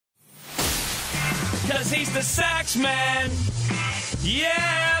'cause he's the Sax Man.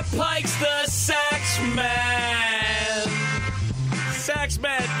 Yeah, Pike's the Sax Man. Sax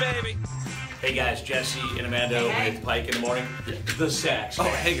Man, baby. Hey guys, Jesse and Amanda with Pike in the morning. The Sax Man. Oh,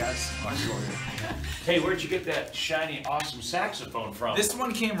 hey guys. Hey, where'd you get that shiny, awesome saxophone from? This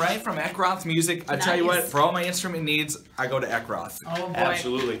one came right from Eckroth Music. I tell you what, for all my instrument needs, I go to Eckroth. Oh boy.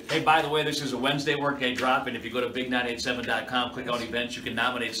 Absolutely. Hey, by the way, this is a Wednesday Workday Drop-in. If you go to big987.com, click on events, you can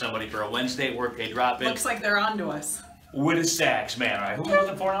nominate somebody for a Wednesday Workday Drop-in. Looks like they're on to us. With a Sax Man, all right? Who are we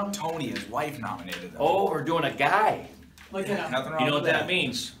looking for now? Tony, his wife, nominated them. Oh, we're doing a guy. Look at him. Nothing wrong You know with what that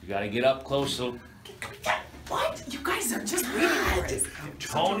means? You gotta get up close so... What? You guys are just waiting for us.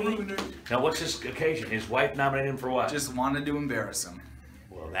 Tony? Now, what's this occasion? His wife nominated him for what? Just wanted to embarrass him.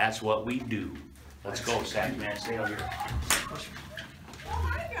 Well, that's what we do. Let's go, Sax Man. Stay out here.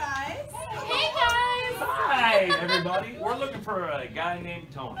 Hi, guys. Hey guys! Hi, everybody. We're looking for a guy named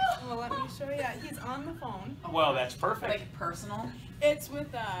Tony. Well, let me show you. He's on the phone. Well, that's perfect. Like personal. It's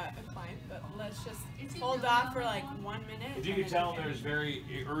with a client, but let's just hold off for like 1 minute. If you could tell him there's very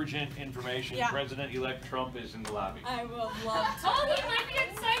urgent information, Yeah. President-elect Trump is in the lobby. I will love to. Oh, he might be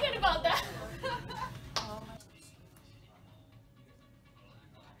excited about that.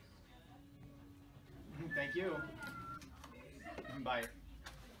 Thank you. Bye.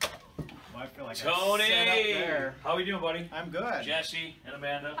 Well, I feel like Tony! I'm set up there. How are we doing, buddy? I'm good. Jesse and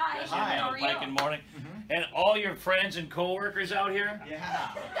Amanda. Hi. Jesse Hi. and How Amanda, are Pike you? in the morning. And all your friends and co-workers out here. Yeah,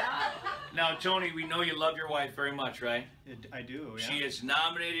 Now, Tony, we know you love your wife very much, right? I do. Yeah. She has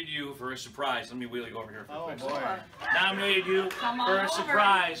nominated you for a surprise. Let me wheel you over here for a Oh quick boy. second. Nominated you Come on for a over.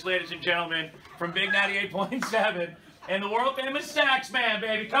 surprise, ladies and gentlemen, from Big 98.7 and the world famous Sax Man,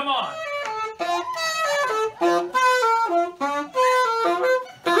 baby. Come on.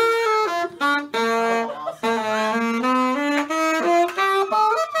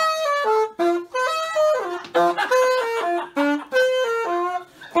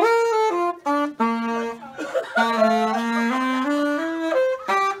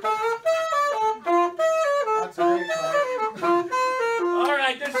 That's a great call. All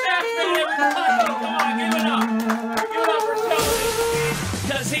right, the Sax Man, everybody. Come on, give it up. Give it up for Tony.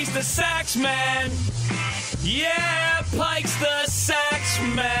 'Cause he's the Sax Man. Yeah, Pike's the Sax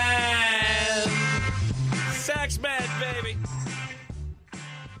Man.